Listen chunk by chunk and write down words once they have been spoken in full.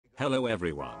Hello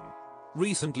everyone.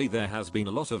 Recently there has been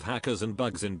a lot of hackers and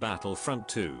bugs in Battlefront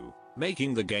 2,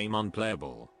 making the game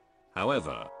unplayable.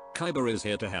 However, Kyber is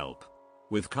here to help.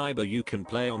 With Kyber you can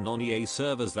play on non-EA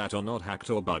servers that are not hacked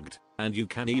or bugged, and you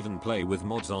can even play with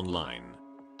mods online.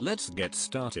 Let's get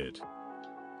started.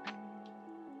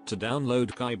 To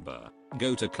download Kyber,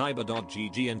 go to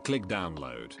kyber.gg and click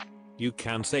download. You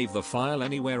can save the file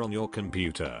anywhere on your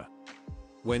computer.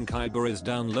 When Kyber is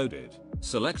downloaded,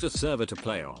 select a server to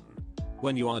play on.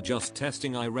 When you are just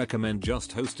testing, I recommend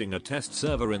just hosting a test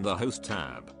server in the host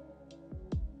tab.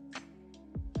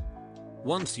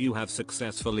 Once you have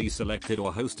successfully selected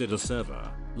or hosted a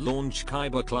server, launch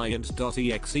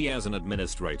KyberClient.exe as an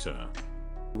administrator.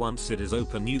 Once it is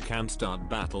open you can start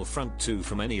Battlefront 2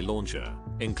 from any launcher,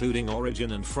 including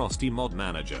Origin and Frosty Mod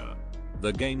Manager.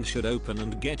 The game should open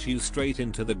and get you straight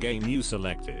into the game you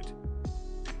selected.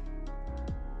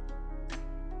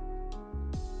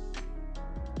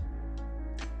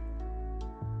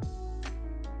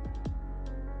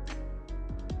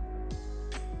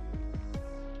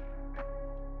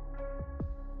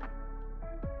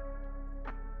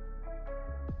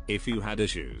 If you had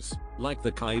issues, like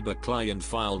the KyberClient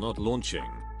file not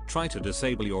launching, try to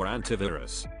disable your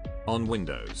antivirus. On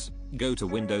Windows, go to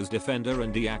Windows Defender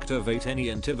and deactivate any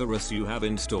antivirus you have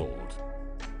installed.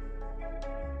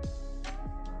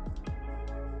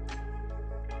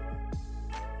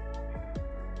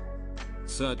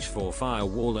 Search for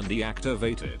firewall and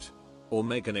deactivate it. Or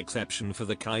make an exception for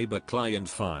the KyberClient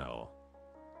file.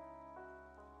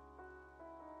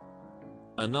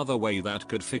 Another way that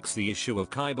could fix the issue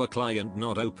of KyberClient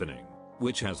not opening,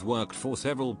 which has worked for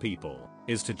several people,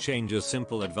 is to change a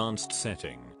simple advanced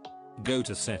setting. Go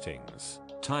to Settings,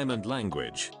 Time and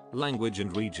Language, Language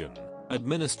and Region,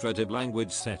 Administrative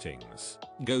Language Settings.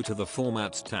 Go to the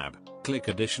Formats tab, click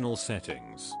Additional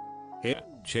Settings. Here,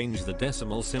 change the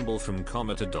decimal symbol from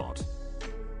comma to dot.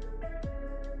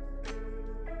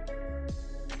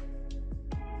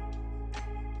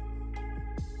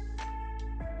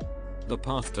 The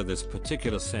path to this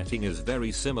particular setting is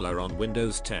very similar on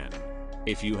Windows 10.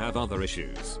 If you have other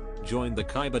issues, join the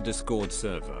Kyber Discord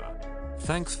server.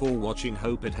 Thanks for watching,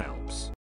 hope it helps.